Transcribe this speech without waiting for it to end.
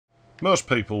Most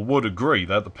people would agree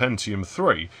that the Pentium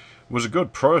III was a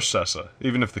good processor,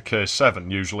 even if the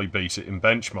K7 usually beat it in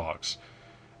benchmarks.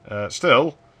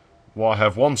 Still, why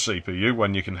have one CPU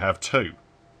when you can have two?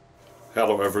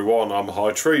 Hello everyone, I'm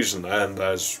High Treason, and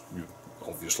as you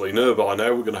obviously know by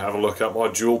now, we're going to have a look at my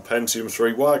dual Pentium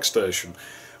III workstation.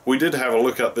 We did have a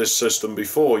look at this system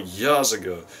before, years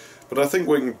ago, but I think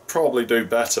we can probably do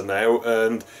better now,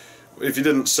 and if you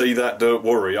didn't see that, don't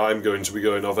worry, I'm going to be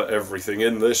going over everything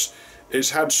in this.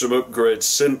 It's had some upgrades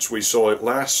since we saw it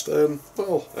last, and,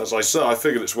 well, as I say, I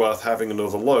figured it's worth having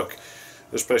another look,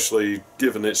 especially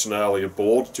given it's an earlier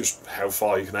board, just how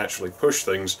far you can actually push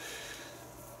things.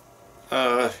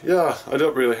 Yeah, I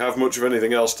don't really have much of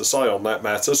anything else to say on that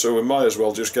matter, so we might as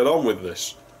well just get on with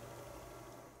this.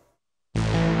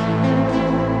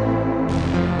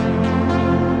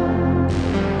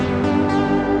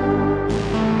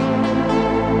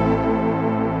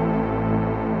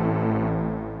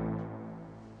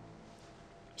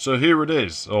 So here it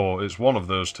is, or it's one of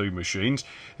those two machines.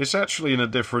 It's actually in a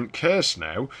different case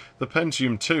now. The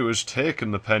Pentium II has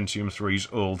taken the Pentium III's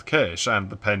old case,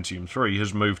 and the Pentium III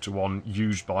has moved to one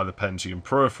used by the Pentium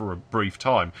Pro for a brief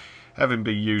time, having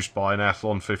been used by an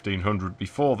Athlon 1500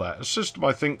 before that. A system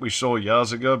I think we saw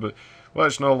years ago, but well,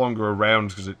 it's no longer around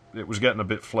because it was getting a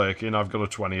bit flaky, and I've got a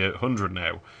 2800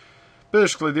 now.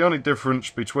 Basically, the only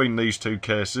difference between these two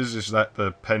cases is that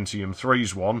the Pentium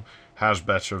III's one has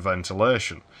better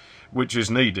ventilation, which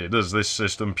is needed as this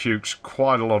system pukes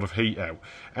quite a lot of heat out,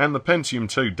 and the Pentium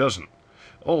II doesn't.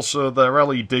 Also, their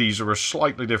LEDs are a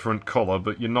slightly different colour,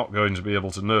 but you're not going to be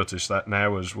able to notice that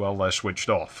now as well they're switched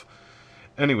off.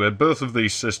 Anyway, both of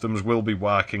these systems will be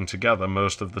working together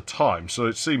most of the time, so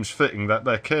it seems fitting that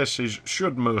their cases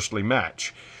should mostly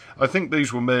match. I think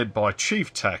these were made by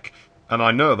Chief Tech, and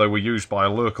I know they were used by a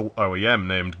local OEM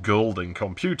named Golding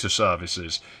Computer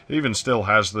Services. It even still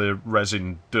has the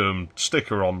resin dome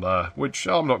sticker on there, which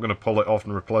I'm not going to pull it off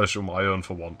and replace with my own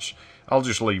for once. I'll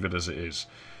just leave it as it is.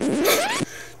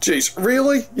 Jeez,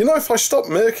 really? You know, if I stop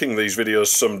making these videos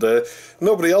someday,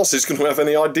 nobody else is going to have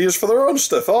any ideas for their own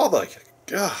stuff, are they?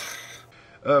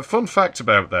 Fun fact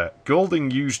about that,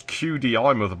 Golding used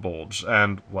QDI motherboards,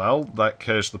 and, well, that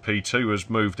case the P2 has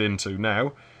moved into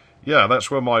now. Yeah, that's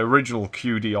where my original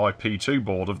QDI P2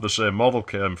 board of the same model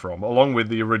came from, along with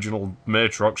the original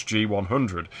Matrox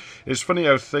G100. It's funny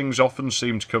how things often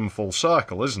seem to come full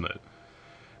circle, isn't it?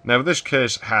 Now, this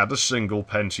case had a single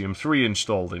Pentium III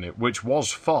installed in it, which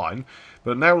was fine,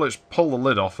 but now let's pull the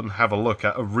lid off and have a look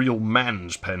at a real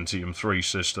man's Pentium III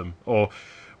system, or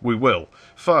we will.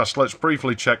 First, let's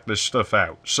briefly check this stuff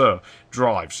out. So,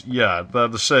 drives, yeah, they're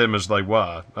the same as they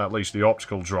were, at least the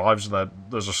optical drives.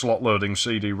 There's a slot-loading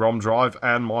CD-ROM drive,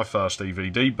 and my first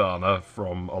DVD burner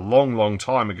from a long, long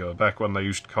time ago, back when they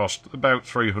used to cost about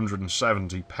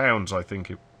 £370, I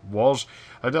think it was.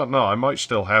 I don't know, I might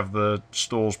still have the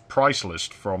store's price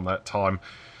list from that time.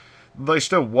 They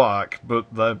still work,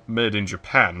 but they're made in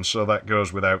Japan, so that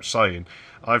goes without saying.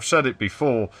 I've said it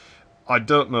before, I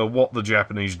don't know what the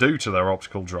Japanese do to their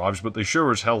optical drives, but they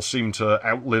sure as hell seem to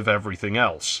outlive everything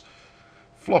else.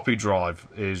 Floppy drive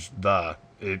is there.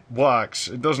 It works.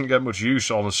 It doesn't get much use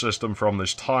on a system from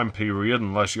this time period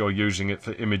unless you're using it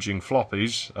for imaging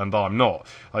floppies, and I'm not.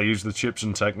 I use the Chips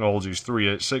and Technologies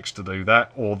 386 to do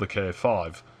that, or the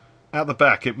K5. At the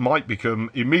back, it might become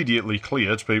immediately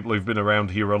clear to people who've been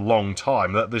around here a long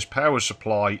time that this power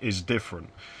supply is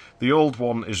different. The old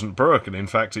one isn't broken, in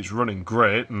fact it's running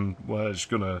great, and well, it's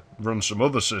going to run some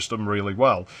other system really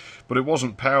well, but it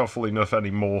wasn't powerful enough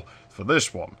anymore for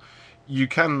this one. You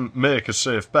can make a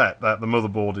safe bet that the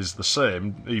motherboard is the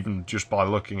same, even just by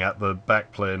looking at the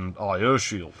backplane I/O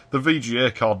shield. The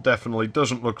VGA card definitely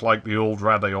doesn't look like the old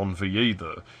Radeon VE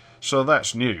though, so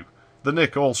that's new. The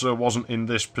NIC also wasn't in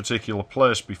this particular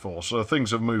place before, so things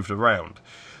have moved around.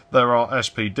 There are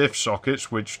SP-diff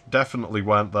sockets, which definitely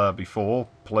weren't there before,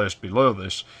 placed below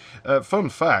this. Fun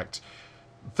fact,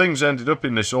 things ended up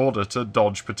in this order to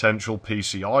dodge potential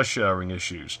PCI sharing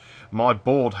issues. My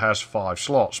board has 5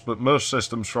 slots, but most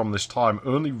systems from this time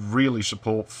only really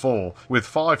support 4. With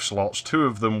 5 slots, 2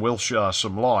 of them will share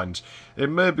some lines. It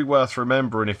may be worth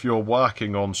remembering if you're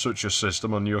working on such a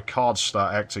system and your cards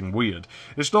start acting weird.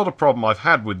 It's not a problem I've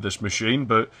had with this machine,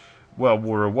 but well,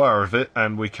 we're aware of it,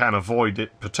 and we can avoid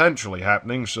it potentially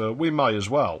happening, so we may as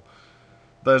well.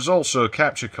 There's also a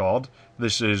capture card.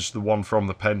 This is the one from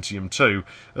the Pentium II,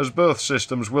 as both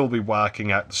systems will be working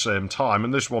at the same time,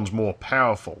 and this one's more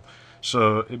powerful,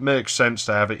 so it makes sense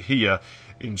to have it here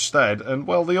instead. And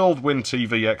well, the old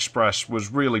WinTV Express was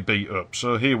really beat up,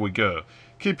 so here we go.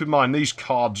 Keep in mind, these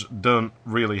cards don't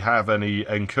really have any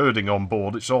encoding on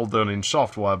board, it's all done in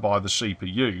software by the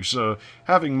CPU, so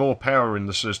having more power in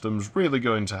the system is really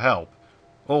going to help.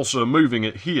 Also, moving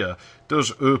it here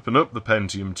does open up the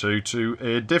Pentium II to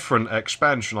a different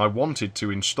expansion I wanted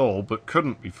to install but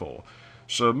couldn't before,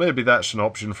 so maybe that's an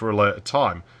option for a later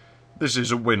time. This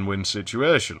is a win-win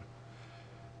situation.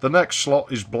 The next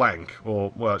slot is blank,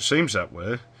 or, well, it seems that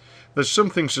way. There's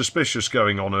something suspicious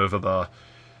going on over there.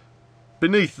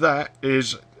 Beneath that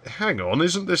is... hang on,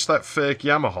 isn't this that fake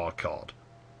Yamaha card?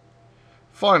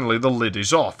 Finally, the lid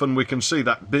is off, and we can see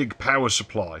that big power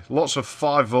supply. Lots of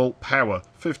 5V power,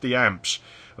 50 amps.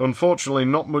 Unfortunately,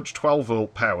 not much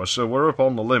 12V power, so we're up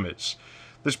on the limits.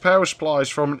 This power supply is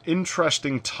from an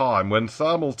interesting time when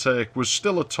Thermaltake was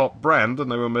still a top brand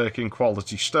and they were making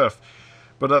quality stuff,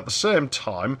 but at the same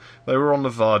time they were on the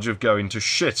verge of going to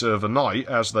shit overnight,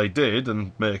 as they did,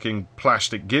 and making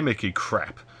plastic gimmicky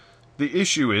crap. The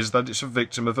issue is that it's a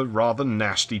victim of a rather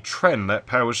nasty trend that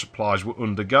power supplies were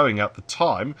undergoing at the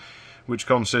time, which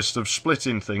consists of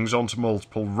splitting things onto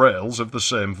multiple rails of the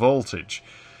same voltage.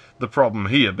 The problem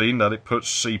here being that it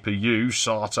puts CPU,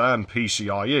 SATA and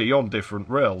PCIe on different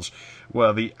rails,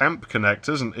 where the AMP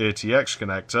connectors and ATX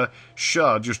connector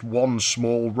share just one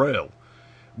small rail.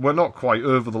 We're not quite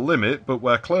over the limit, but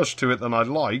we're closer to it than I'd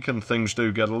like, and things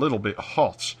do get a little bit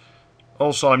hot.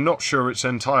 Also, I'm not sure it's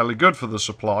entirely good for the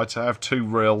supply to have two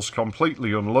rails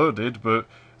completely unloaded, but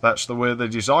that's the way they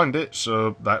designed it,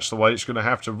 so that's the way it's going to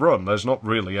have to run. There's not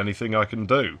really anything I can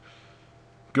do.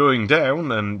 Going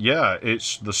down, and yeah,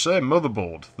 it's the same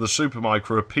motherboard, the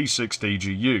Supermicro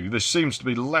P6DGU. This seems to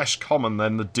be less common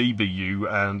than the DBU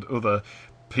and other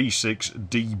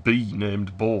P6DB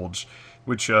named boards,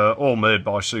 which are all made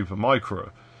by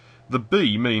Supermicro. The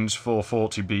B means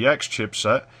 440BX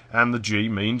chipset, and the G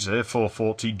means a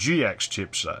 440GX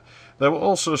chipset. There were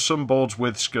also some boards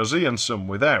with SCSI and some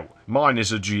without. Mine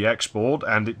is a GX board,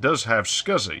 and it does have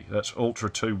SCSI. That's Ultra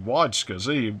 2 wide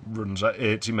SCSI. It runs at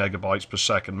 80 megabytes per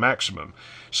second maximum.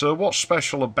 So what's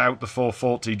special about the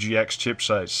 440GX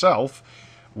chipset itself?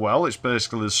 Well, it's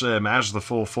basically the same as the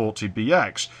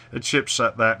 440BX, a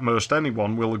chipset that most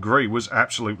anyone will agree was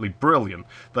absolutely brilliant.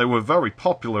 They were very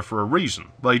popular for a reason.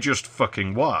 They just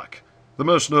fucking work. The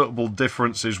most notable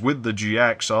differences with the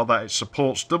GX are that it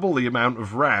supports double the amount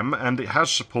of RAM and it has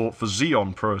support for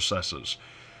Xeon processors.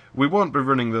 We won't be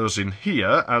running those in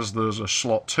here, as those are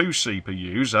slot 2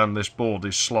 CPUs and this board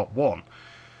is slot 1.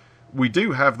 We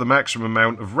do have the maximum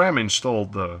amount of RAM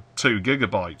installed though,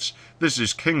 2GB. This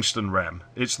is Kingston RAM.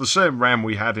 It's the same RAM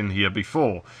we had in here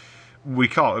before. We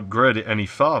can't upgrade it any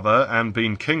further, and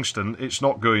being Kingston, it's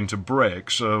not going to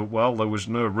break, so, well, there was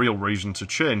no real reason to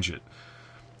change it.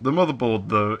 The motherboard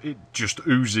though, it just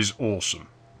oozes awesome.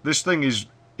 This thing is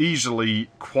easily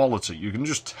quality. You can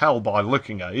just tell by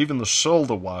looking at it. Even the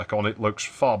solder work on it looks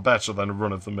far better than a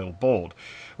run-of-the-mill board.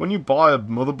 When you buy a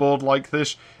motherboard like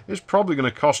this, it's probably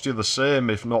going to cost you the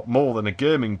same, if not more, than a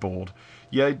gaming board.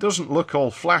 Yet it doesn't look all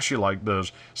flashy like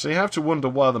those, so you have to wonder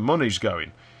where the money's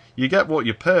going. You get what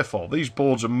you pay for. These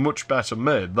boards are much better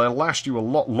made. They'll last you a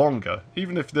lot longer,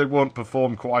 even if they won't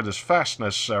perform quite as fast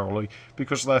necessarily,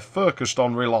 because they're focused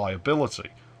on reliability.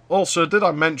 Also, did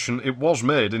I mention it was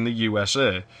made in the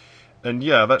USA? And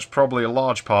yeah, that's probably a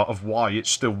large part of why it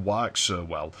still works so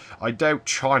well. I doubt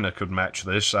China could match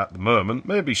this at the moment,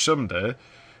 maybe someday,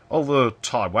 although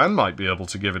Taiwan might be able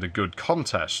to give it a good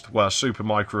contest, where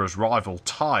Supermicro's rival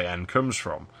Taiwan comes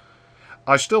from.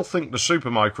 I still think the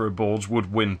Supermicro boards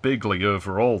would win bigly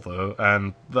overall though,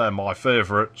 and they're my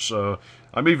favourite, so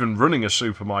I'm even running a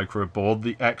Supermicro board,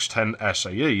 the X10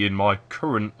 SAE, in my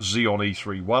current Xeon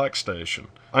E3 workstation.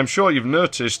 I'm sure you've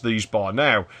noticed these by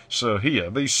now, so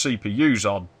here, these CPUs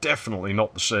are definitely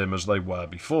not the same as they were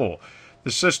before.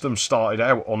 The system started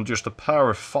out on just a pair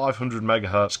of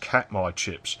 500MHz Katmai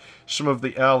chips, some of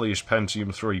the earliest Pentium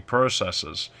III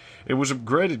processors. It was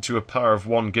upgraded to a pair of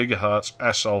 1GHz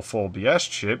SL4BS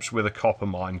chips with a copper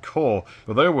mine core,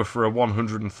 but they were for a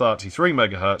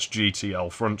 133MHz GTL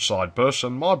frontside bus,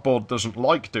 and my board doesn't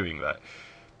like doing that.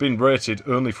 Been rated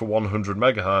only for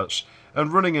 100MHz,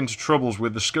 and running into troubles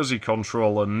with the SCSI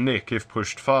controller NIC if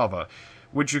pushed farther,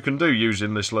 which you can do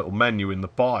using this little menu in the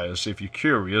BIOS if you're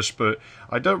curious, but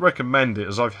I don't recommend it,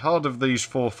 as I've heard of these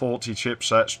 440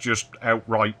 chipsets just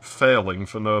outright failing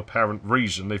for no apparent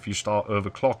reason if you start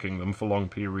overclocking them for long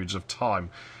periods of time,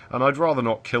 and I'd rather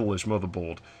not kill this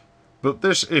motherboard. But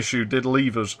this issue did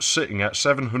leave us sitting at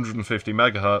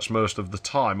 750MHz most of the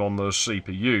time on those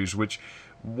CPUs, which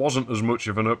wasn't as much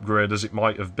of an upgrade as it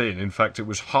might have been. In fact, it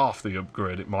was half the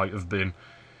upgrade it might have been.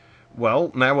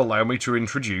 Well, now allow me to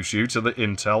introduce you to the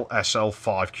Intel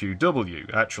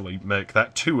SL5QW. Actually, make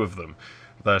that two of them.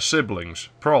 They're siblings,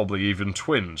 probably even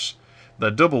twins.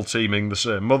 They're double teaming the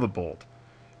same motherboard.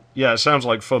 Yeah, it sounds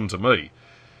like fun to me.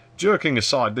 Joking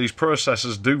aside, these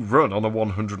processors do run on a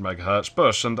 100 MHz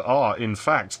bus and are, in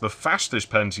fact, the fastest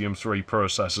Pentium III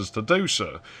processors to do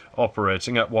so,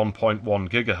 operating at 1.1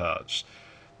 GHz.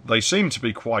 They seem to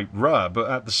be quite rare, but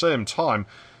at the same time,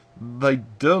 they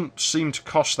don't seem to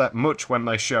cost that much when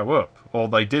they show up, or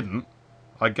they didn't.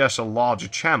 I guess a larger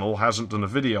channel hasn't done a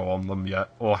video on them yet,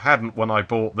 or hadn't when I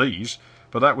bought these,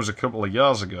 but that was a couple of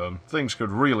years ago, and things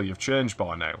could really have changed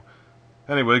by now.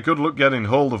 Anyway, good luck getting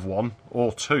hold of one,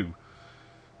 or two.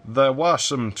 There were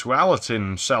some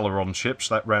Tualatin Celeron chips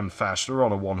that ran faster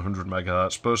on a 100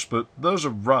 MHz bus, but those are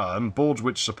rare, and boards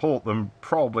which support them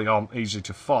probably aren't easy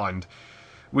to find.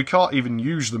 We can't even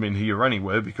use them in here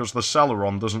anyway because the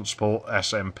Celeron doesn't support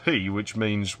SMP, which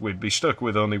means we'd be stuck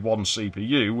with only one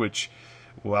CPU, which,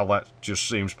 well, that just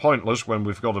seems pointless when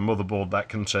we've got a motherboard that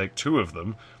can take two of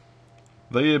them.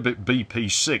 The Airbit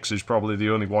BP6 is probably the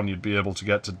only one you'd be able to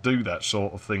get to do that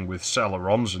sort of thing with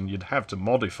Celerons, and you'd have to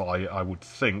modify it, I would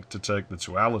think, to take the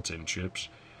Tualatin chips.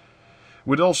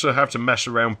 We'd also have to mess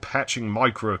around patching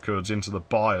microcodes into the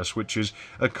BIOS, which is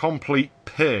a complete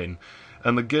pain,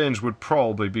 and the gains would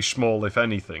probably be small if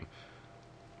anything.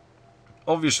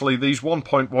 Obviously, these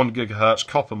 1.1 GHz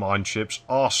Coppermine chips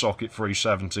are socket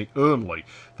 370 only.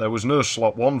 There was no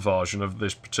slot 1 version of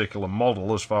this particular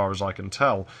model as far as I can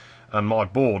tell, and my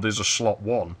board is a slot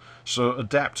 1, so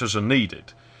adapters are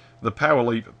needed. The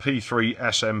PowerLeap P3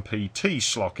 SMPT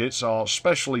sockets are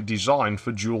specially designed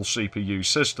for dual CPU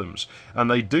systems, and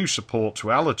they do support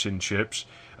Tualatin chips,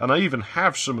 and I even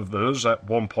have some of those at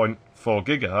 1.4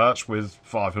 GHz with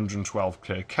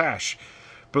 512k cache,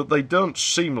 but they don't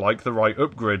seem like the right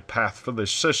upgrade path for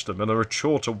this system and are a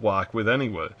chore to work with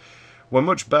anyway. We're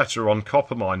much better on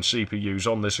Coppermine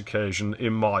CPUs on this occasion,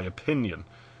 in my opinion.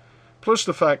 Plus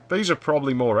the fact these are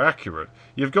probably more accurate.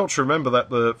 You've got to remember that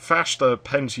the faster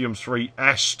Pentium III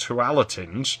S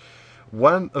Tualatins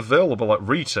weren't available at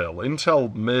retail.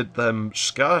 Intel made them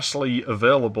scarcely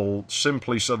available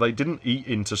simply so they didn't eat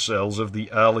into sales of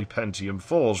the early Pentium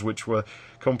IVs, which were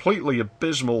completely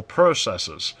abysmal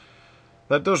processors.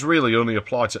 That does really only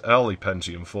apply to early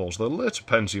Pentium IVs. The later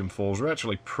Pentium IVs were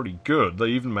actually pretty good. They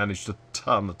even managed to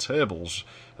turn the tables,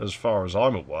 as far as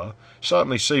I'm aware.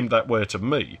 Certainly seemed that way to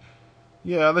me.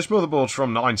 Yeah, this motherboard's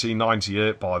from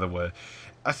 1998, by the way.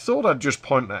 I thought I'd just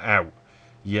point that out.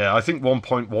 Yeah, I think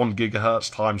 1.1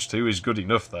 GHz times 2 is good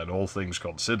enough then, all things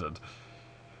considered.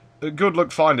 Good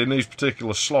luck finding these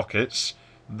particular slockets.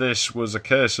 This was a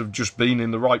case of just being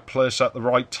in the right place at the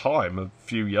right time a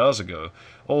few years ago.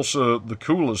 Also, the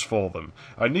coolers for them.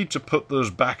 I need to put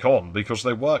those back on because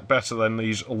they work better than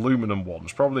these aluminum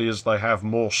ones, probably as they have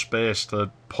more space to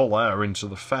pull air into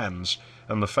the fans,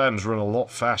 and the fans run a lot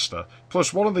faster.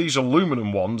 Plus, one of these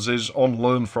aluminum ones is on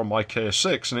loan from my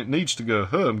K6, and it needs to go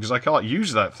home because I can't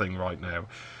use that thing right now.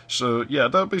 So, yeah,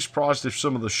 don't be surprised if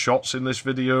some of the shots in this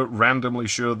video randomly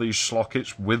show these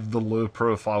slockets with the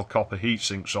low-profile copper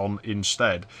heatsinks on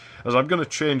instead, as I'm going to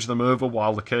change them over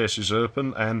while the case is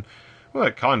open, and, well,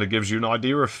 it kind of gives you an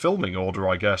idea of filming order,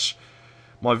 I guess.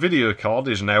 My video card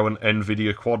is now an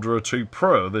NVIDIA Quadro 2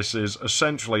 Pro. This is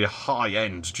essentially a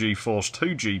high-end GeForce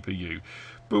 2 GPU,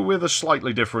 but with a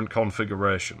slightly different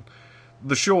configuration.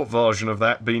 The short version of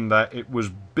that being that it was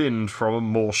binned from a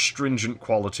more stringent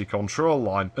quality control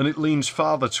line, and it leans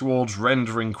farther towards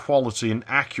rendering quality and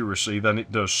accuracy than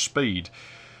it does speed,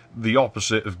 the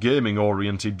opposite of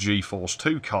gaming-oriented GeForce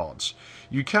 2 cards.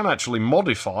 You can actually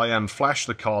modify and flash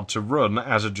the card to run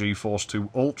as a GeForce 2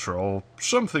 Ultra or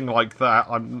something like that.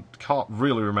 I can't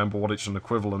really remember what it's an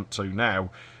equivalent to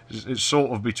now. It's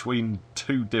sort of between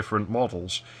two different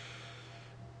models.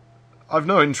 I've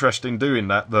no interest in doing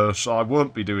that though, so I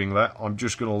won't be doing that. I'm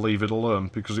just going to leave it alone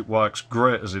because it works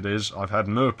great as it is. I've had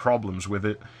no problems with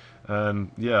it,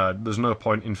 and yeah, there's no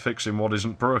point in fixing what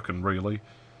isn't broken, really.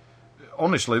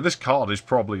 Honestly, this card is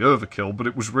probably overkill, but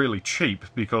it was really cheap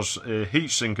because a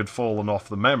heatsink had fallen off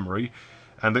the memory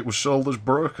and it was sold as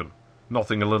broken.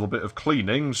 Nothing a little bit of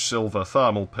cleaning, silver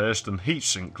thermal paste and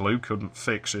heatsink glue couldn't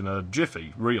fix in a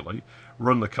jiffy, really.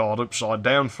 Run the card upside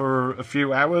down for a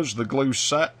few hours, the glue's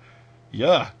set.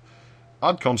 Yeah,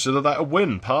 I'd consider that a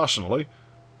win, personally.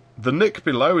 The NIC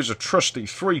below is a trusty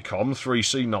 3COM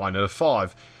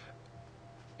 3C905.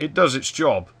 It does its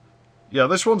job. Yeah,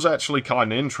 this one's actually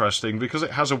kind of interesting because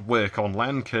it has a Wacom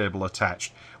LAN cable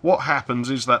attached. What happens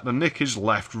is that the NIC is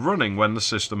left running when the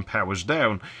system powers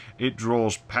down. It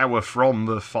draws power from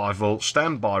the 5V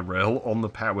standby rail on the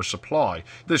power supply.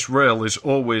 This rail is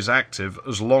always active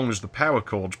as long as the power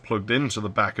cord's plugged into the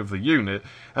back of the unit,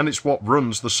 and it's what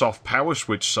runs the soft power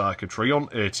switch circuitry on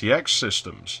ATX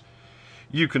systems.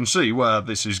 You can see where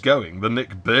this is going. The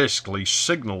NIC basically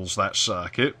signals that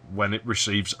circuit when it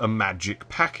receives a magic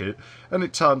packet, and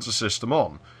it turns the system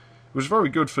on. It was very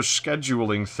good for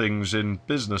scheduling things in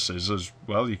businesses as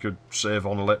well. You could save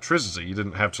on electricity. You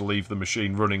didn't have to leave the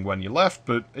machine running when you left,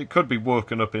 but it could be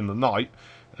woken up in the night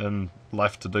and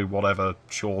left to do whatever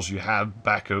chores you had,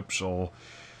 backups or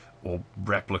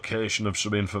replication of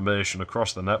some information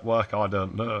across the network, I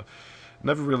don't know.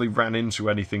 Never really ran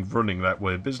into anything running that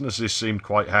way. Businesses seemed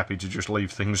quite happy to just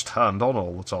leave things turned on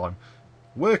all the time.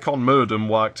 Wacom modem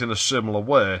worked in a similar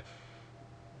way.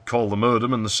 Call the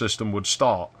modem and the system would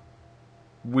start.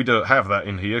 We don't have that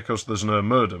in here because there's no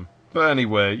modem. But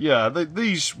anyway, yeah,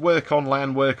 these Wacom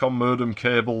LAN, Wacom modem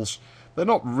cables, they're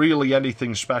not really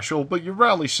anything special, but you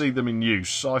rarely see them in use,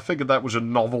 so I figured that was a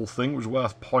novel thing, was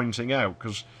worth pointing out,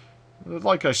 because,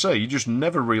 like I say, you just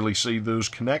never really see those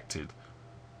connected.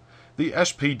 The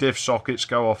SP-diff sockets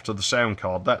go off to the sound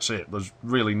card, that's it. There's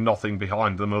really nothing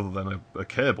behind them other than a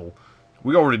cable.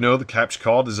 We already know the capture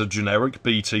card is a generic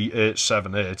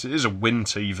BT878. It is a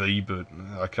WinTV, but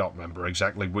I can't remember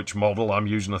exactly which model. I'm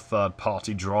using a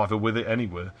third-party driver with it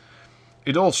anyway.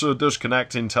 It also does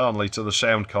connect internally to the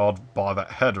sound card by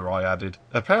that header I added.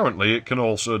 Apparently it can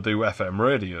also do FM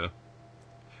radio.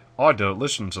 I don't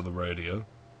listen to the radio.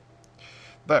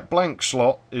 That blank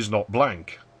slot is not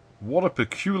blank. What a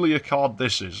peculiar card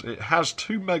this is. It has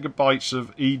 2 megabytes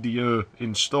of EDO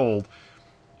installed,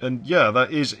 and yeah,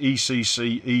 that is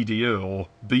ECC EDO or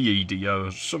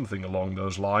BEDO, something along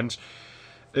those lines.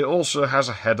 It also has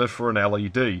a header for an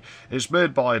LED. It's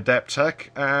made by Adeptech,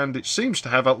 and it seems to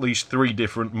have at least 3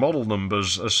 different model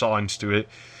numbers assigned to it.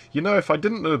 You know, if I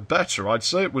didn't know better, I'd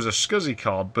say it was a SCSI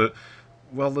card, but,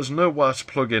 well, there's nowhere to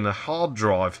plug in a hard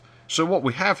drive. So what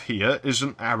we have here is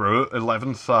an Arrow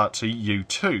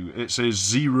 1130U2. It's a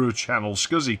 0-channel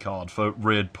SCSI card for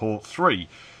RAID port 3,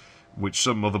 which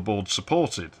some motherboards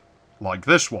supported, like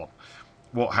this one.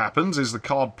 What happens is the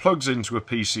card plugs into a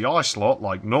PCI slot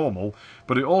like normal,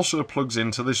 but it also plugs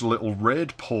into this little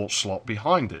RAID port slot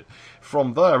behind it.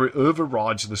 From there it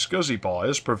overrides the SCSI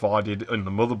BIOS provided in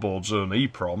the motherboard's own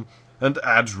EEPROM and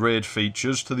adds RAID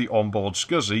features to the onboard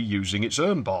SCSI using its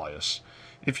own BIOS.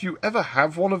 If you ever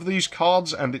have one of these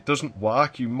cards and it doesn't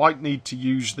work, you might need to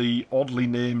use the oddly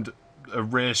named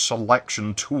array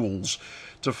selection tools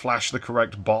to flash the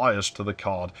correct BIOS to the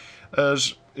card,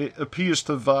 as it appears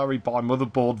to vary by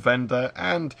motherboard vendor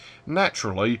and,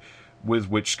 naturally, with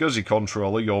which SCSI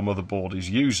controller your motherboard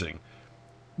is using.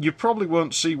 You probably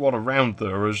won't see one around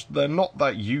there, as they're not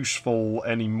that useful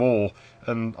anymore,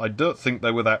 and I don't think they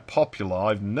were that popular.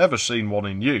 I've never seen one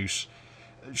in use.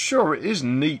 Sure, it is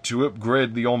neat to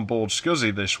upgrade the onboard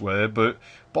SCSI this way, but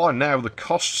by now the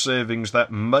cost savings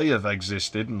that may have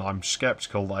existed, and I'm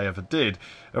sceptical they ever did,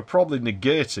 are probably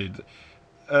negated,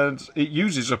 and it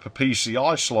uses up a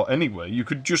PCI slot anyway. You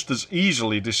could just as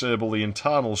easily disable the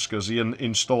internal SCSI and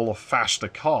install a faster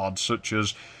card, such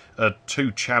as a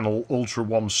 2-channel Ultra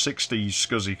 160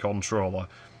 SCSI controller.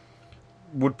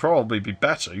 Would probably be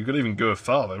better. You could even go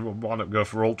further. Why not go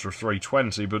for Ultra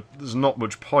 320? But there's not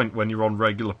much point when you're on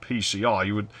regular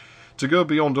PCI. To go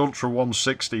beyond Ultra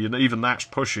 160, and even that's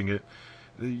pushing it,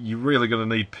 you're really going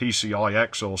to need PCI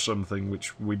X or something,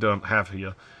 which we don't have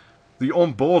here. The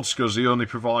onboard SCSI only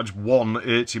provides one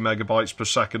 80 megabytes per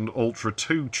second Ultra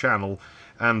 2 channel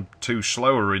and 2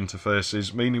 slower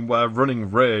interfaces, meaning we're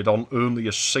running RAID on only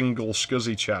a single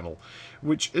SCSI channel,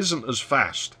 which isn't as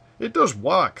fast. It does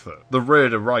work though. The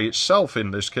RAID array itself in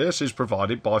this case is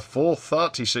provided by 4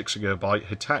 36GB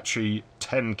Hitachi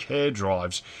 10K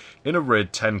drives in a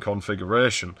RAID 10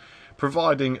 configuration,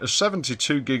 providing a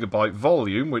 72GB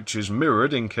volume which is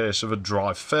mirrored in case of a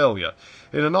drive failure.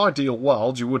 In an ideal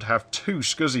world you would have 2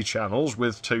 SCSI channels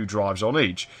with 2 drives on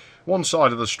each. One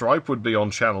side of the stripe would be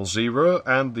on channel 0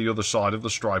 and the other side of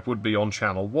the stripe would be on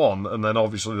channel 1, and then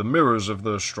obviously the mirrors of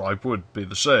the stripe would be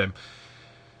the same.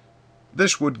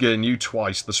 This would gain you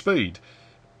twice the speed.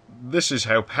 This is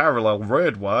how parallel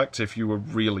RAID worked if you were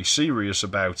really serious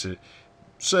about it.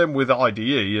 Same with IDE.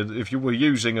 If you were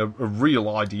using a real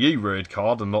IDE RAID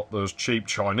card and not those cheap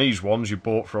Chinese ones you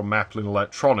bought from Maplin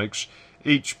Electronics,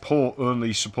 each port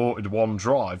only supported one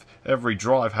drive. Every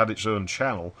drive had its own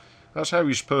channel. That's how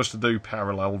you're supposed to do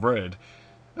parallel RAID.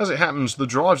 As it happens, the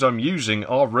drives I'm using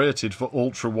are rated for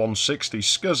Ultra 160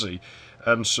 SCSI,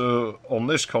 and so on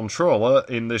this controller,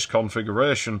 in this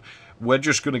configuration, we're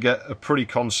just going to get a pretty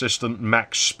consistent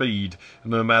max speed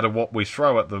no matter what we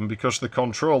throw at them, because the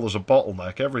controller's a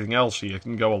bottleneck. Everything else here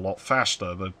can go a lot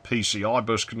faster. The PCI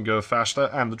bus can go faster,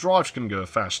 and the drives can go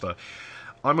faster.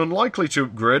 I'm unlikely to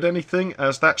upgrade anything,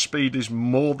 as that speed is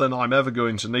more than I'm ever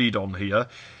going to need on here.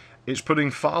 It's putting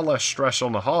far less stress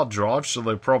on the hard drives, so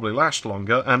they'll probably last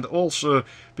longer, and also,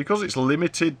 because it's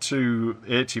limited to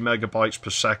 80 megabytes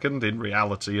per second, in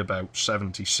reality about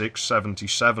 76,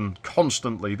 77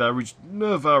 constantly, there is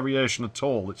no variation at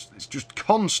all. It's just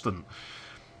constant.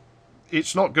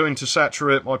 It's not going to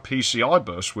saturate my PCI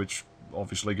bus, which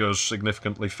obviously goes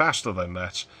significantly faster than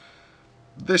that.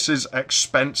 This is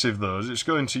expensive though, as it's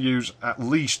going to use at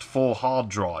least 4 hard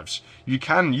drives. You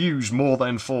can use more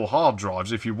than 4 hard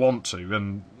drives if you want to,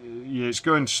 and it's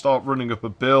going to start running up a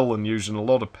bill and using a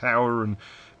lot of power and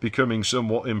becoming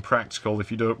somewhat impractical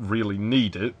if you don't really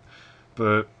need it.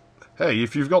 But hey,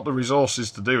 if you've got the resources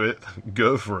to do it,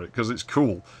 go for it, because it's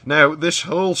cool. Now, this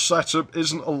whole setup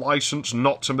isn't a license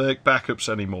not to make backups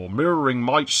anymore. Mirroring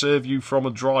might save you from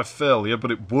a drive failure,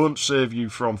 but it won't save you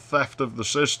from theft of the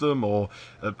system, or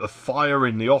a fire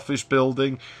in the office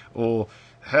building, or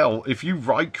hell, if you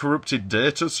write corrupted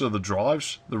data to the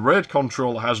drives, the RAID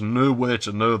controller has no way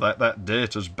to know that that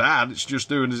data's bad. It's just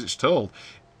doing as it's told.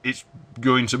 It's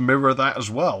going to mirror that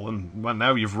as well, and well,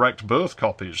 now you've wrecked both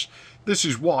copies. This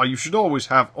is why you should always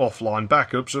have offline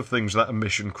backups of things that are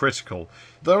mission critical.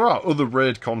 There are other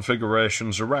RAID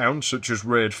configurations around, such as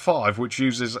RAID 5, which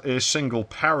uses a single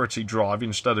parity drive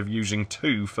instead of using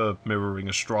 2 for mirroring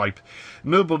a stripe.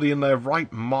 Nobody in their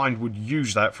right mind would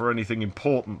use that for anything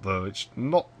important though. It's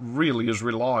not really as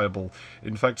reliable.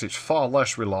 In fact, it's far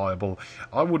less reliable.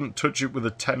 I wouldn't touch it with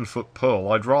a 10-foot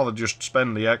pole. I'd rather just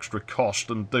spend the extra cost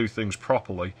and do things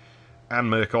properly, and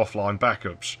make offline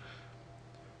backups.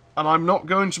 And I'm not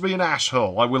going to be an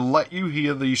asshole. I will let you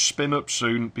hear these spin up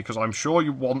soon, because I'm sure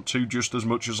you want to just as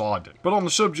much as I do. But on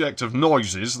the subject of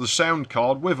noises, the sound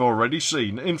card we've already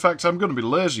seen. In fact, I'm going to be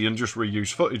lazy and just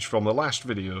reuse footage from the last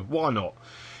video. Why not?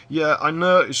 Yeah, I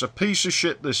know it's a piece of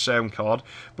shit, this sound card,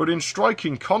 but in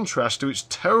striking contrast to its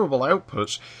terrible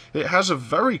outputs, it has a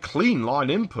very clean line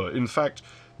input. In fact,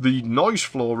 the noise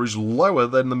floor is lower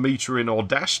than the meter in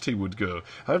Audacity would go.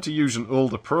 I had to use an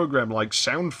older program like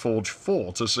SoundForge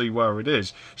 4 to see where it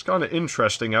is. It's kind of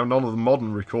interesting how none of the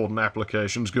modern recording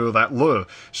applications go that low.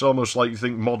 It's almost like you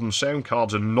think modern sound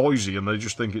cards are noisy and they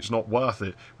just think it's not worth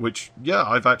it, which, yeah,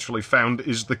 I've actually found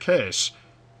is the case.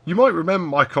 You might remember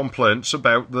my complaints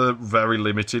about the very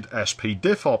limited SP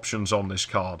diff options on this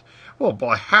card. Well,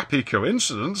 by happy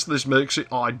coincidence, this makes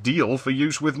it ideal for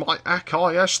use with my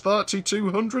Akai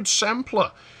S3200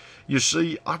 sampler. You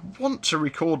see, I want to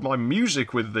record my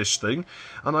music with this thing,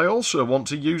 and I also want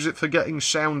to use it for getting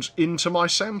sounds into my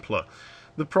sampler.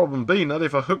 The problem being that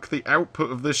if I hook the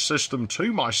output of this system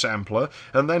to my sampler,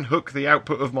 and then hook the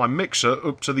output of my mixer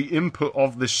up to the input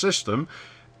of this system,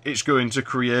 it's going to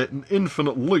create an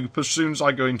infinite loop as soon as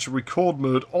I go into record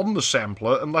mode on the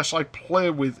sampler, unless I play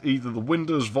with either the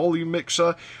Windows volume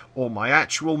mixer, or my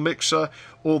actual mixer,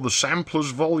 or the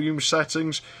sampler's volume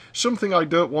settings. Something I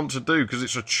don't want to do because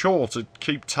it's a chore to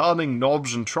keep turning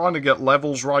knobs and trying to get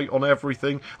levels right on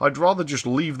everything. I'd rather just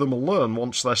leave them alone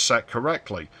once they're set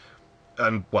correctly.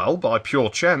 And, well, by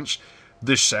pure chance,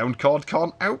 this sound card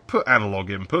can't output analog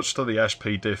inputs to the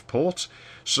SPDIF port,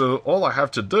 so all I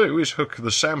have to do is hook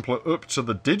the sampler up to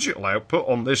the digital output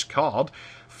on this card,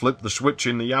 flip the switch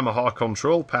in the Yamaha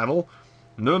control panel,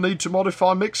 no need to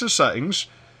modify mixer settings,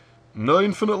 no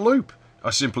infinite loop. I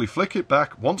simply flick it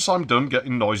back once I'm done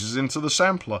getting noises into the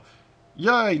sampler.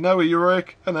 Yay, no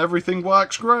earache, and everything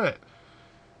works great.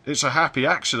 It's a happy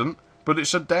accident, but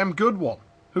it's a damn good one.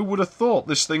 Who would have thought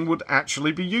this thing would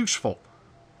actually be useful?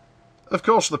 Of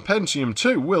course, the Pentium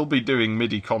II will be doing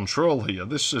MIDI control here.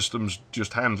 This system's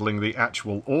just handling the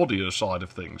actual audio side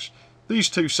of things. These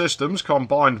two systems,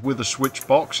 combined with a switch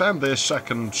box and their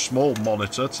second small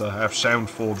monitor to have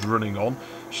SoundForge running on,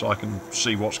 so I can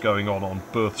see what's going on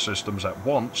both systems at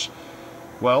once,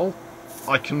 well,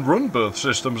 I can run both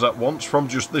systems at once from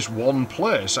just this one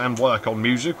place and work on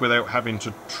music without having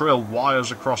to trail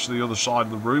wires across the other side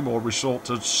of the room or resort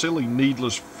to silly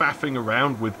needless faffing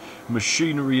around with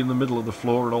machinery in the middle of the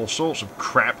floor and all sorts of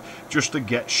crap just to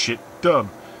get shit done.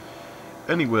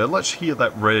 Anyway, let's hear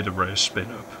that RAID array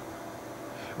spin up.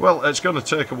 Well, it's going to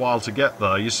take a while to get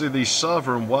there. You see, these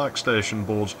server and workstation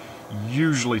boards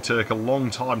usually take a long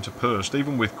time to post,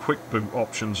 even with quick boot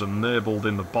options enabled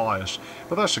in the BIOS.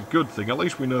 But that's a good thing, at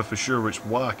least we know for sure it's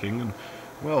working, and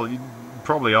Well, you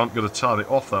probably aren't going to turn it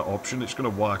off, that option. It's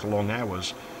going to work long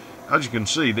hours. As you can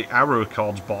see, the arrow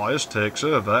card's bias takes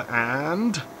over,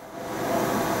 and...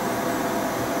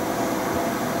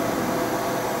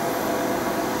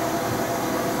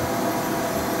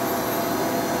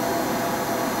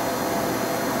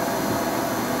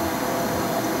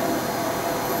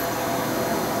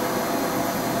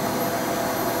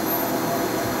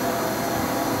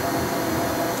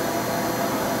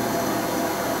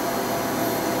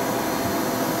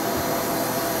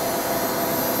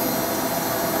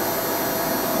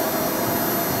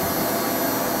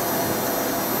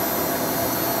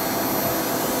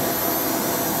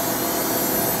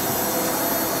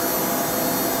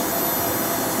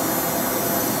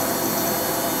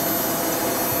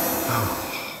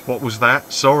 What was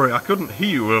that? Sorry, I couldn't hear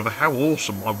you over how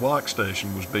awesome my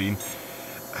workstation was being.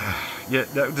 Yeah,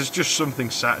 there's just something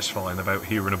satisfying about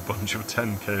hearing a bunch of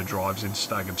 10k drives in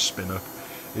staggered spin-up.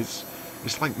 It's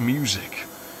like music.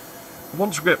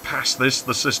 Once we get past this,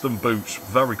 the system boots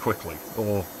very quickly,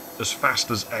 or as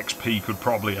fast as XP could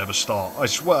probably ever start. I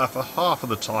swear, for half of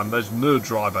the time there's no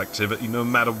drive activity no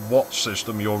matter what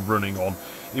system you're running on.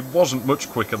 It wasn't much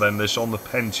quicker than this on the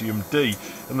Pentium D,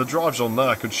 and the drives on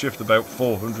there could shift about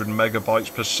 400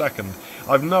 megabytes per second.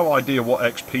 I've no idea what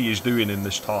XP is doing in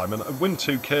this time, and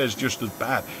Win2K is just as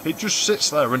bad. It just sits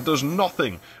there and does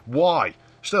nothing. Why?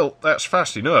 Still, that's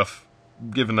fast enough,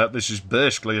 given that this is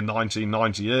basically a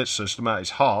 1998 system at its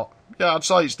heart. Yeah, I'd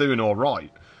say it's doing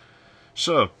alright.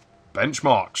 So,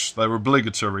 benchmarks, they're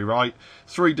obligatory, right?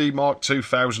 3D Mark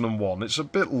 2001, it's a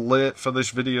bit late for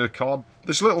this video card.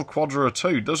 This little Quadro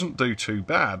 2 doesn't do too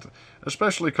bad,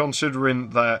 especially considering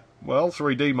that, well,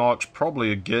 3D Mark's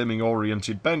probably a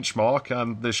gaming-oriented benchmark,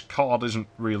 and this card isn't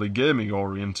really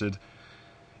gaming-oriented.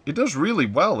 It does really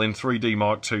well in 3D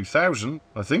Mark 2000,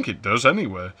 I think it does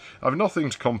anyway. I've nothing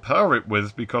to compare it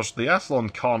with because the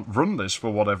Athlon can't run this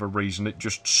for whatever reason, it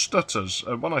just stutters.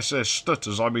 And when I say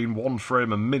stutters, I mean 1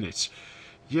 frame a minute.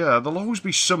 Yeah, there'll always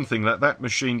be something that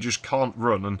machine just can't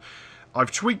run, and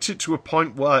I've tweaked it to a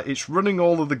point where it's running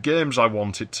all of the games I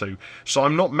want it to, so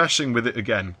I'm not messing with it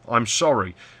again. I'm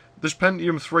sorry. This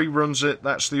Pentium III runs it,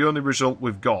 that's the only result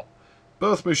we've got.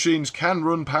 Both machines can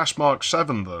run past Mark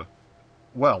 7 though.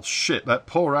 Well, shit, that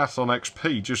poor Athlon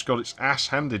XP just got its ass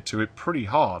handed to it pretty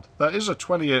hard. That is a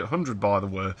 2800, by the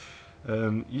way.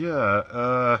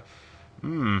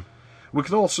 We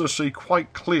can also see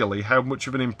quite clearly how much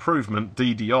of an improvement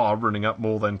DDR running at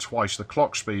more than twice the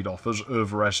clock speed offers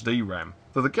over SD-RAM.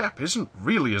 Though the gap isn't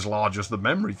really as large as the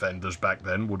memory vendors back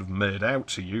then would have made out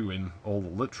to you in all the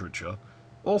literature.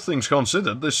 All things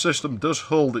considered, this system does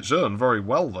hold its own very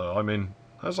well though. I mean,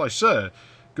 as I say,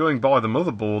 going by the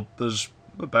motherboard, there's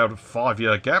about a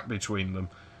 5-year gap between them,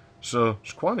 so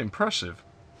it's quite impressive.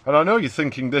 And I know you're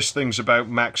thinking this thing's about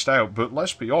maxed out, but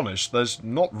let's be honest, there's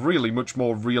not really much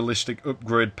more realistic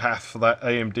upgrade path for that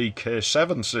AMD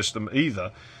K7 system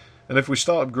either. And if we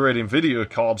start upgrading video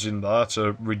cards in there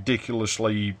to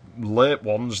ridiculously late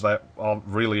ones that aren't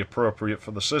really appropriate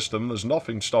for the system, there's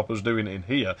nothing to stop us doing it in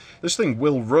here. This thing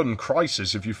will run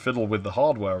Crysis if you fiddle with the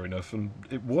hardware enough, and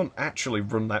it won't actually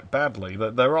run that badly.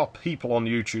 There are people on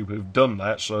YouTube who've done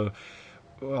that, so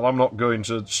well, I'm not going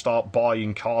to start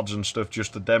buying cards and stuff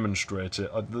just to demonstrate it.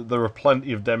 There are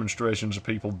plenty of demonstrations of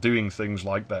people doing things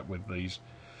like that with these.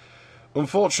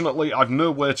 Unfortunately, I've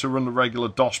no way to run the regular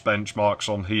DOS benchmarks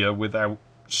on here without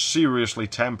seriously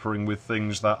tampering with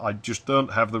things that I just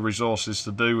don't have the resources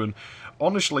to do and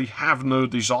honestly have no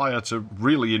desire to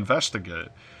really investigate.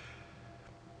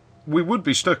 We would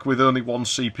be stuck with only one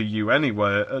CPU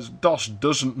anyway, as DOS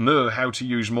doesn't know how to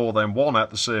use more than one at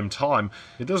the same time.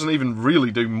 It doesn't even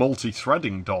really do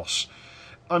multi-threading DOS.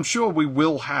 I'm sure we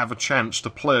will have a chance to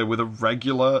play with a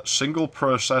regular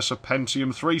single-processor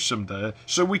Pentium III someday,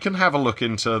 so we can have a look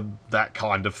into that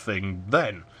kind of thing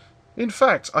then. In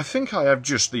fact, I think I have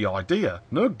just the idea.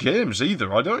 No games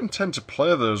either. I don't intend to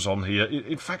play those on here.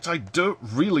 In fact, I don't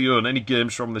really own any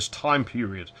games from this time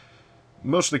period.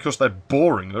 Mostly because they're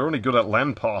boring, they're only good at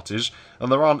LAN parties, and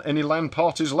there aren't any LAN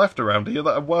parties left around here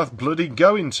that are worth bloody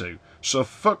going to. So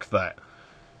fuck that.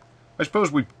 I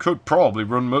suppose we could probably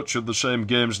run much of the same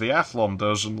games the Athlon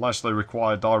does, unless they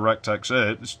require DirectX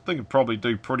 8. This thing would probably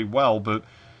do pretty well, but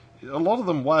a lot of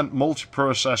them weren't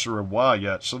multiprocessor aware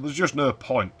yet, so there's just no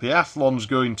point. The Athlon's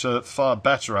going to fare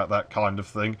better at that kind of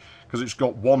thing, because it's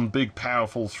got one big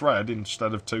powerful thread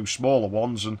instead of two smaller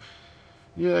ones, and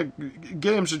yeah,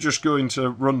 games are just going to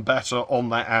run better on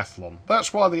that Athlon.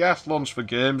 That's why the Athlon's for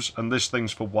games, and this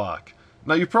thing's for work.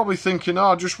 Now you're probably thinking,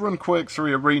 just run Quake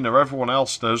 3 Arena, everyone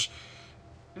else does.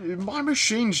 My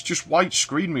machine's just white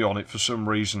screen me on it for some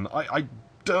reason. I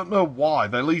don't know why.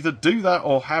 They'll either do that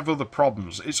or have other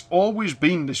problems. It's always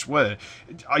been this way.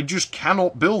 I just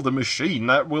cannot build a machine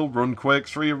that will run Quake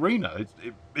 3 Arena.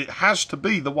 It has to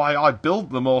be the way I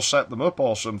build them or set them up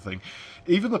or something.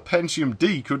 Even the Pentium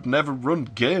D could never run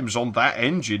games on that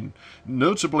engine.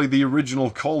 Notably, the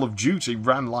original Call of Duty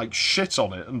ran like shit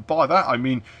on it, and by that I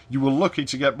mean you were lucky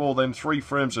to get more than 3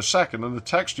 frames a second and the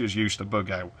textures used to bug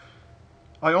out.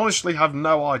 I honestly have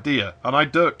no idea, and I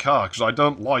don't care because I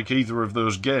don't like either of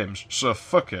those games, so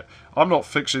fuck it. I'm not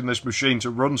fixing this machine to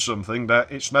run something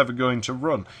that it's never going to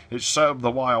run. It's set up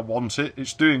the way I want it,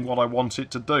 it's doing what I want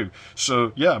it to do.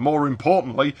 So yeah, more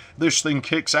importantly, this thing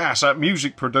kicks ass at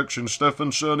music production stuff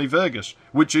and Sony Vegas,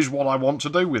 which is what I want to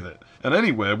do with it. And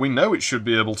anyway, we know it should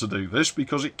be able to do this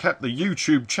because it kept the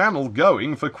YouTube channel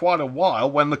going for quite a while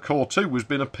when the Core 2 was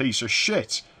being a piece of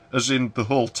shit. As in the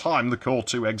whole time the Core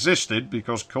 2 existed,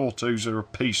 because Core 2s are a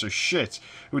piece of shit,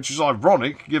 which is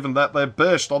ironic given that they're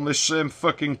based on this same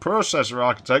fucking processor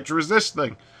architecture as this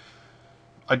thing.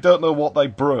 I don't know what they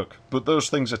broke, but those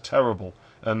things are terrible,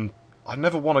 and I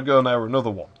never want to go near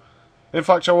another one. In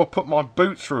fact, I will put my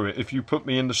boot through it if you put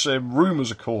me in the same room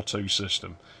as a Core 2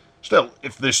 system. Still,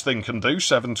 if this thing can do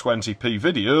 720p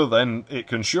video, then it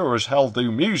can sure as hell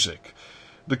do music.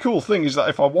 The cool thing is that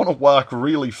if I want to work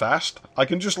really fast, I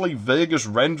can just leave Vegas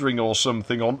rendering or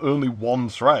something on only one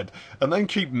thread, and then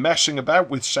keep messing about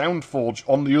with SoundForge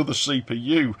on the other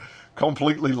CPU,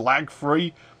 completely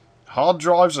lag-free. Hard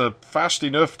drives are fast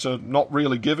enough to not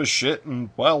really give a shit,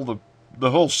 and, well,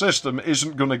 the whole system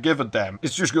isn't going to give a damn.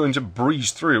 It's just going to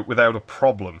breeze through it without a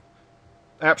problem.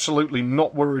 Absolutely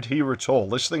not worried here at all.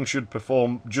 This thing should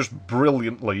perform just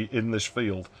brilliantly in this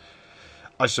field.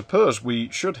 I suppose we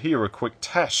should hear a quick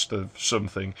test of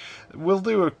something. We'll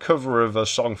do a cover of a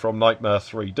song from Nightmare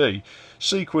 3D,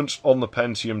 sequenced on the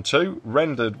Pentium II,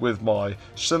 rendered with my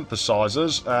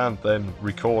synthesizers, and then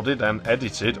recorded and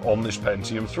edited on this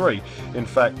Pentium III. In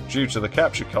fact, due to the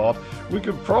capture card, we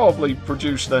could probably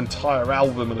produce an entire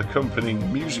album and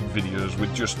accompanying music videos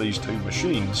with just these two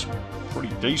machines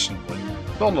pretty decently.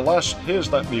 Nonetheless, here's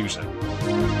that music.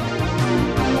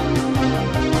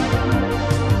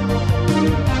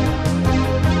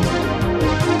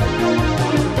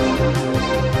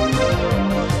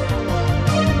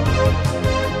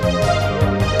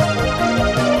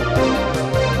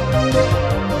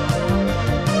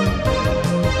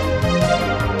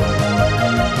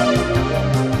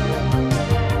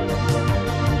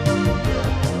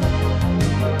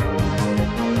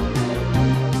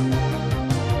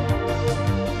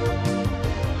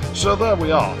 So there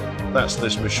we are, that's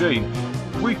this machine.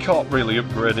 We can't really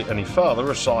upgrade it any further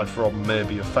aside from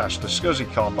maybe a faster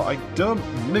SCSI card, but I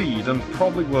don't need and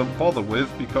probably won't bother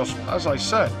with because, as I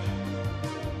said,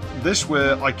 this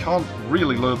way I can't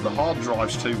really load the hard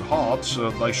drives too hard,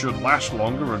 so they should last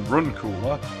longer and run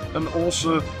cooler, and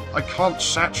also I can't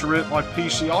saturate my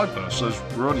PCI bus as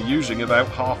we're only using about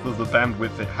half of the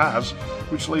bandwidth it has,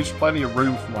 which leaves plenty of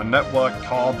room for my network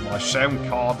card, my sound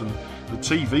card and the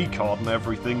TV card and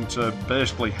everything to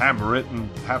basically hammer it and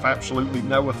have absolutely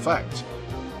no effect.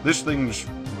 This thing's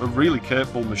a really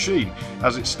capable machine.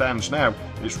 As it stands now,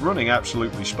 it's running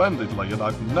absolutely splendidly and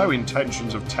I've no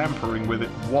intentions of tampering with it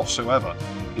whatsoever.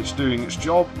 It's doing its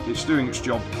job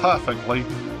perfectly,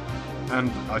 and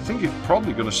I think it's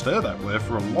probably going to stay that way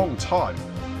for a long time.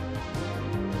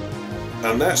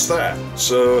 And that's that.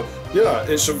 So yeah,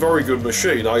 it's a very good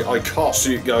machine. I can't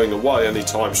see it going away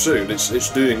anytime soon. It's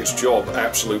doing its job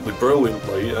absolutely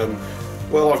brilliantly, and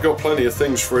well, I've got plenty of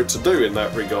things for it to do in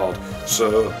that regard.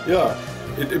 So yeah,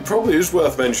 it probably is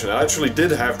worth mentioning. I actually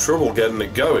did have trouble getting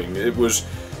it going. It was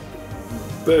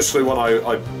basically when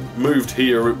I moved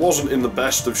here, it wasn't in the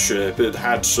best of shape. It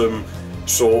had some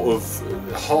sort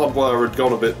of hardware had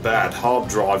gone a bit bad, hard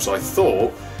drives I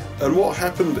thought, and what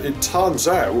happened, it turns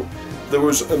out there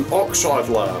was an oxide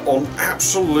layer on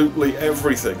absolutely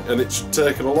everything, and it's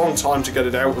taken a long time to get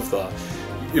it out of there.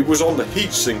 It was on the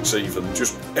heat sinks even,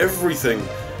 just everything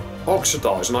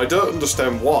oxidised, and I don't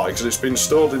understand why, because it's been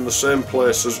stored in the same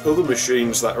place as other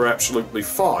machines that are absolutely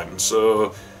fine,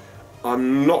 so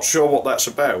I'm not sure what that's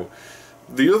about.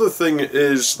 The other thing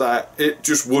is that it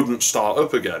just wouldn't start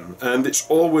up again, and it's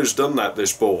always done that,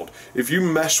 this board. If you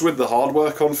mess with the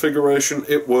hardware configuration,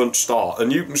 it won't start,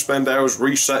 and you can spend hours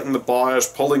resetting the BIOS,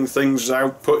 pulling things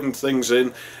out, putting things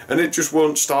in, and it just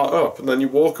won't start up, and then you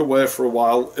walk away for a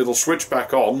while, it'll switch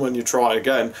back on when you try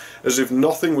again, as if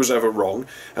nothing was ever wrong,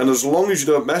 and as long as you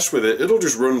don't mess with it, it'll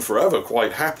just run forever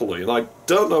quite happily, and I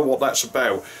don't know what that's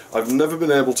about. I've never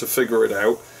been able to figure it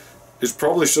out. It's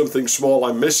probably something small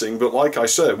I'm missing, but like I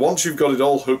said, once you've got it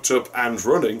all hooked up and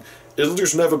running, it'll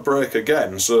just never break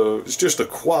again. So it's just a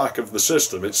quirk of the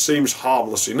system. It seems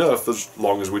harmless enough as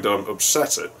long as we don't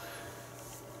upset it.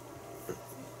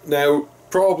 Now,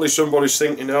 probably somebody's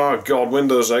thinking, oh god,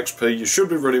 Windows XP, you should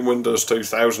be running Windows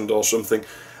 2000 or something.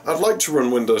 I'd like to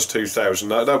run Windows 2000,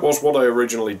 that was what I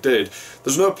originally did.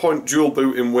 There's no point dual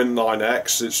booting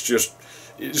Win9X,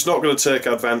 it's not going to take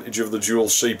advantage of the dual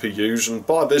CPUs, and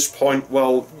by this point,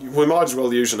 well, we might as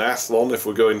well use an Athlon if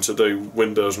we're going to do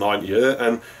Windows 98,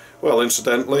 and, well,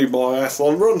 incidentally, my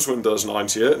Athlon runs Windows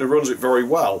 98, and it runs it very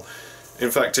well. In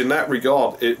fact, in that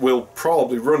regard, it will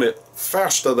probably run it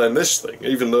faster than this thing,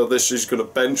 even though this is going to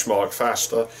benchmark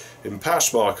faster in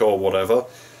Passmark or whatever.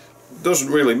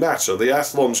 Doesn't really matter. The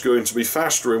Athlon's going to be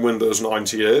faster in Windows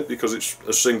 98 because it's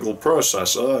a single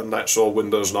processor, and that's all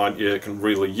Windows 98 can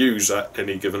really use at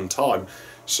any given time.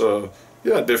 So,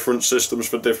 yeah, different systems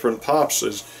for different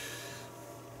purposes.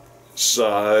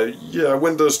 So, yeah,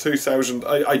 Windows 2000,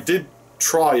 I did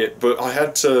try it, but I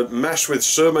had to mess with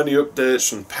so many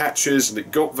updates and patches, and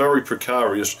it got very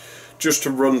precarious just to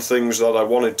run things that I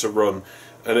wanted to run,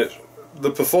 and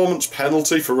the performance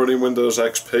penalty for running Windows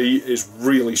XP is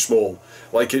really small.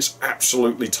 Like, it's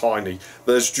absolutely tiny.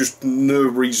 There's just no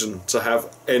reason to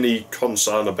have any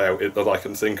concern about it that I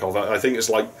can think of. I think it's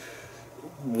like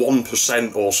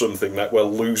 1% or something that we're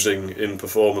losing in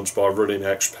performance by running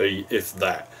XP, if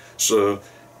that. So,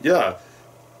 yeah,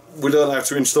 we don't have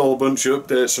to install a bunch of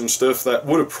updates and stuff that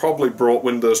would have probably brought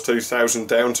Windows 2000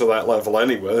 down to that level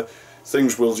anyway.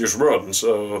 Things will just run,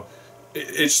 so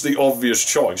it's the obvious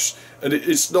choice. And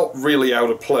it's not really out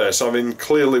of place. I mean,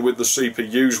 clearly with the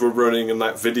CPUs we're running and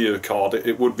that video card,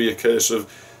 it would be a case of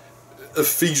a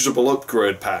feasible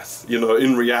upgrade path. You know,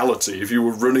 in reality, if you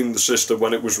were running the system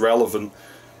when it was relevant,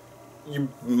 you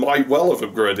might well have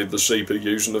upgraded the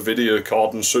CPUs and the video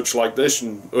card and such like this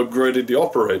and upgraded the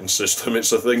operating system.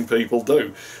 It's a thing people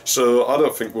do. So I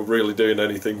don't think we're really doing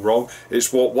anything wrong.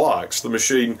 It's what works. The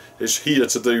machine is here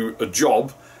to do a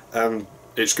job, and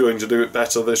it's going to do it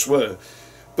better this way.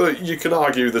 But you can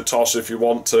argue the toss if you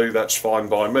want to, that's fine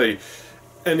by me.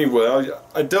 Anyway,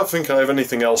 I don't think I have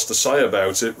anything else to say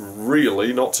about it,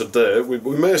 really, not today.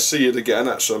 We may see it again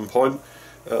at some point,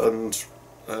 and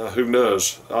who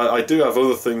knows. I do have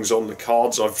other things on the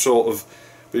cards. I've sort of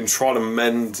been trying to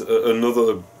mend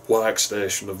another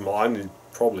workstation of mine. You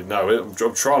probably know it.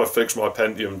 I'm trying to fix my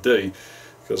Pentium D,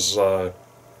 because,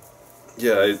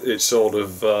 yeah, it sort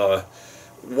of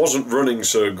wasn't running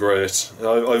so great.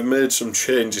 I've made some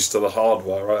changes to the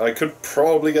hardware. I could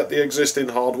probably get the existing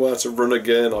hardware to run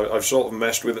again. I've sort of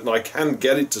messed with it, and I can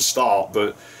get it to start,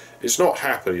 but it's not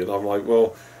happy, and I'm like,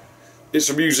 well, it's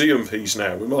a museum piece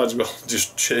now, we might as well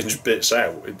just change bits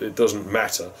out, it doesn't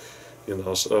matter, you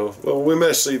know. So, well, we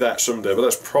may see that someday, but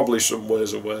that's probably some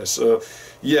ways away. So,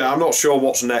 yeah, I'm not sure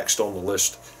what's next on the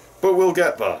list, but we'll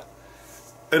get there.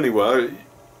 Anyway,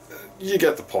 you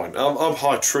get the point. I'm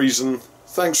High Treason,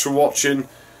 thanks for watching,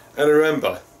 and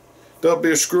remember, don't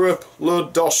be a screw-up,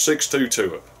 load DOS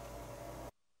 622 up.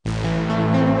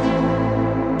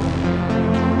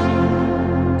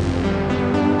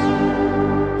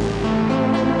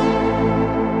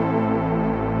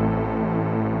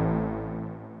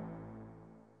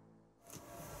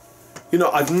 You know,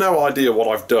 I've no idea what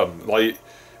I've done. Like,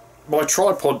 my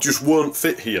tripod just won't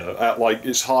fit here at, like,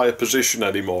 its higher position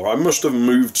anymore. I must have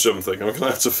moved something. I'm going to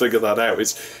have to figure that out.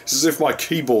 It's as if my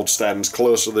keyboard stands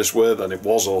closer this way than it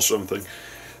was or something.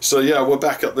 So, yeah, we're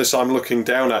back at this I'm looking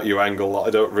down at you angle that I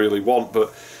don't really want,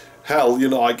 but hell, you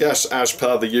know, I guess as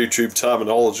per the YouTube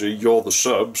terminology, you're the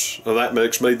subs, and that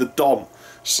makes me the Dom.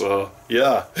 So,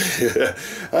 yeah.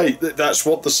 Hey, that's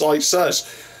what the site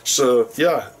says. So,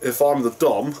 yeah, if I'm the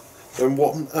Dom, then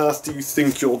what on earth do you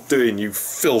think you're doing, you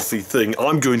filthy thing?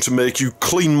 I'm going to make you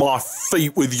clean my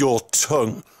feet with your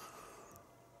tongue.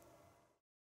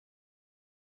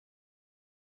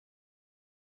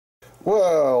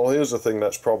 Well, here's a thing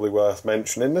that's probably worth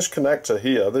mentioning. This connector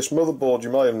here, this motherboard, you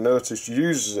may have noticed,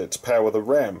 uses it to power the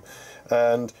RAM.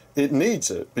 And it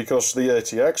needs it because the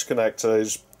ATX connector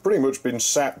has pretty much been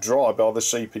sapped dry by the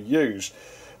CPUs.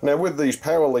 Now, with these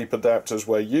power leap adapters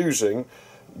we're using,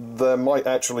 there might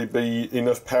actually be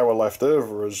enough power left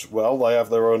over as well. They have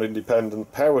their own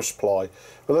independent power supply,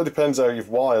 but that depends how you've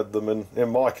wired them, and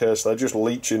in my case they're just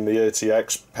leeching the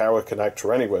ATX power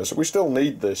connector anyway, so we still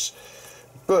need this.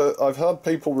 But I've heard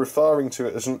people referring to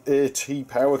it as an AT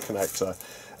power connector,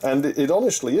 and it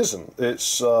honestly isn't.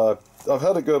 It's I've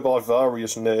heard it go by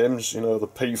various names, you know, the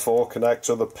P4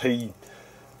 connector, the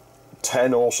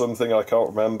P10 or something, I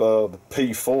can't remember, the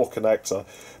P4 connector,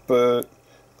 but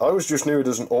I always just knew it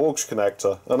as an AUX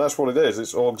connector, and that's what it is.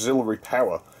 It's auxiliary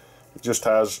power. It just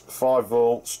has 5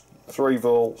 volts, 3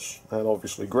 volts, and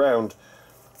obviously ground.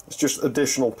 It's just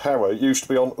additional power. It used to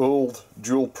be on old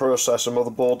dual processor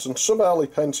motherboards and some early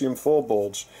Pentium IV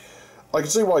boards. I can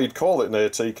see why you'd call it an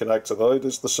AT connector though. It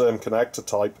is the same connector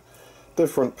type,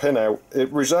 different pinout.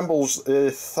 It resembles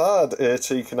a third AT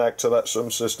connector that some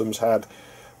systems had,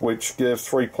 which gave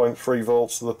 3.3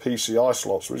 volts to the PCI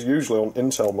slots, which was usually on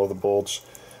Intel motherboards.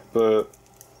 But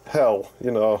hell,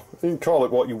 you know, you can call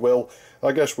it what you will.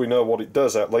 I guess we know what it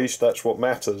does at least, that's what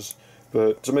matters.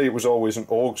 But to me it was always an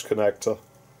AUX connector.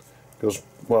 Because,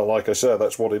 well, like I said,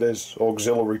 that's what it is.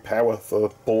 Auxiliary power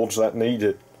for boards that need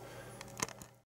it.